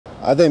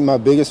I think my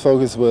biggest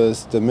focus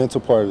was the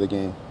mental part of the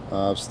game.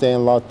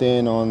 Staying locked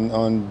in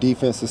on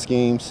defensive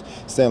schemes,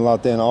 staying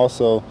locked in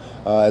also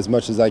as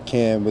much as I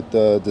can with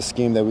the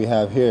scheme that we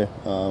have here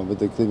with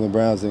the Cleveland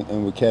Browns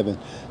and with Kevin.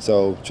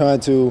 So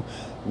trying to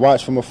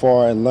watch from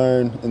afar and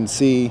learn and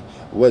see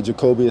what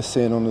Jacoby is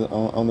seeing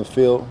on the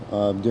field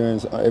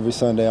during every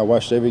Sunday. I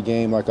watched every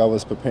game like I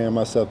was preparing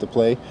myself to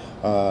play.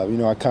 You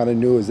know, I kind of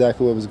knew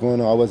exactly what was going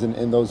on. I wasn't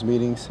in those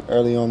meetings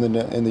early on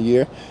in the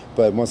year,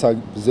 but once I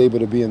was able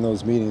to be in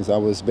those meetings, I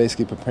was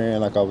basically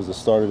preparing like I was the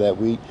starter that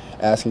week,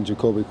 asking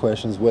Jacoby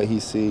questions, what he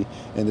see,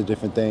 and the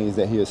different things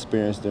that he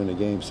experienced during the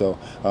game. So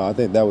I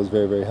think that was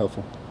very, very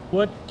helpful.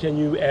 What can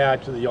you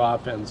add to the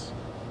offense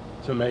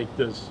to make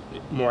this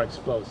more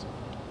explosive?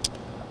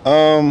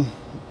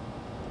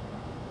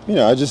 You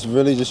know, I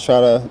really just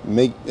try to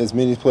make as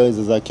many plays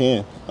as I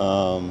can.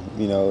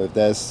 You know, if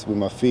that's with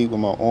my feet, with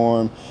my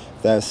arm,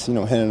 if that's, you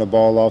know, handing the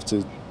ball off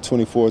to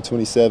 24,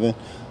 27,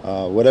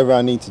 whatever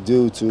I need to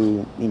do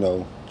to, you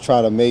know,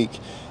 try to make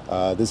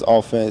this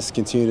offense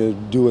continue to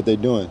do what they're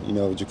doing. You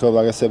know, Jacoby,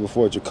 like I said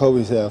before,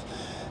 Jacoby's have,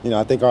 you know,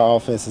 I think our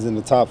offense is in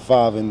the top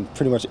 5 in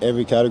pretty much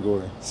every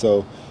category.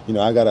 So, you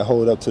know, I got to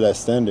hold up to that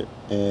standard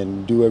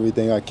and do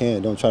everything I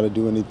can. Don't try to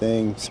do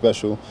anything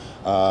special.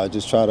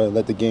 Just try to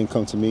let the game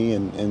come to me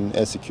and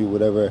execute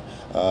whatever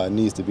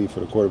needs to be for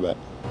the quarterback.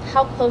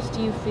 How close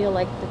do you feel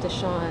like the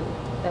Deshaun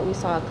that we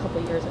saw a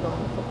couple years ago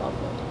on the football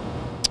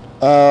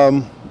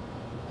field?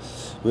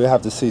 We'll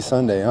have to see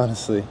Sunday,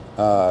 honestly.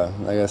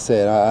 Like I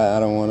said, I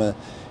don't want to,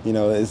 you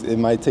know, it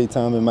might take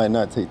time, it might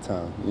not take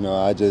time. You know,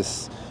 I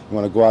just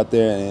want to go out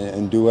there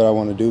and do what I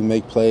want to do,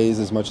 make plays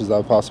as much as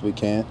I possibly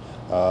can.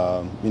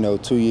 You know,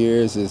 2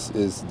 years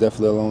is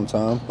definitely a long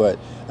time, but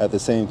at the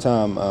same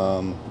time,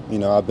 you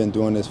know, I've been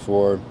doing this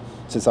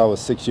since I was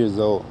 6 years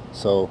old.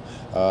 So,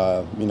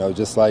 you know,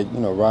 just like, you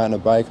know, riding a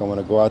bike, I want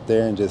to go out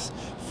there and just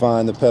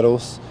find the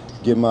pedals,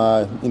 get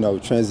my, you know,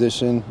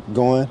 transition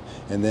going,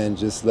 and then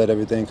just let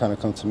everything kind of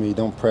come to me.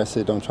 Don't press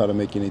it. Don't try to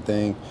make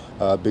anything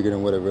bigger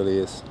than what it really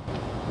is.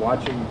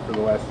 Watching for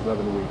the last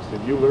 11 weeks,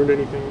 have you learned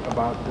anything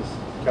about this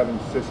Kevin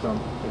system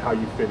and how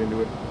you fit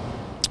into it?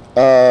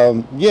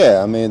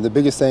 Yeah, I mean, the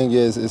biggest thing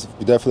is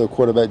definitely a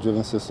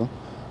quarterback-driven system.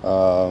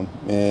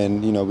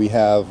 And, you know, we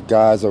have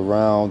guys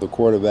around the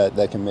quarterback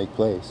that can make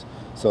plays.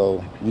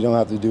 So you don't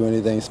have to do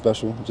anything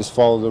special. Just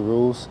follow the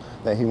rules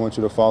that he wants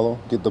you to follow,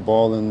 get the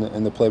ball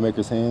in the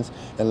playmaker's hands,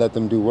 and let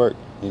them do work.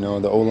 You know,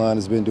 the O-line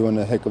has been doing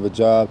a heck of a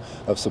job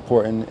of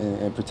supporting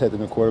and protecting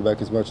the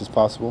quarterback as much as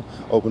possible,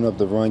 open up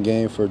the run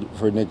game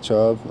for Nick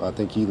Chubb. I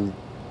think he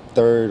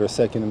third or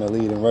second in the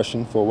lead in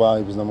rushing for a while.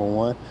 He was number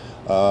 1.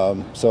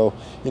 So,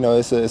 you know,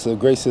 it's a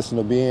great system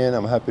to be in.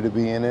 I'm happy to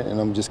be in it, and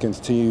I'm just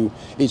continue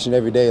each and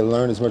every day to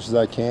learn as much as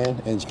I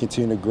can and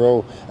continue to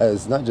grow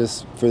as not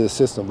just for the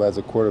system, but as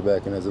a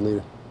quarterback and as a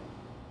leader.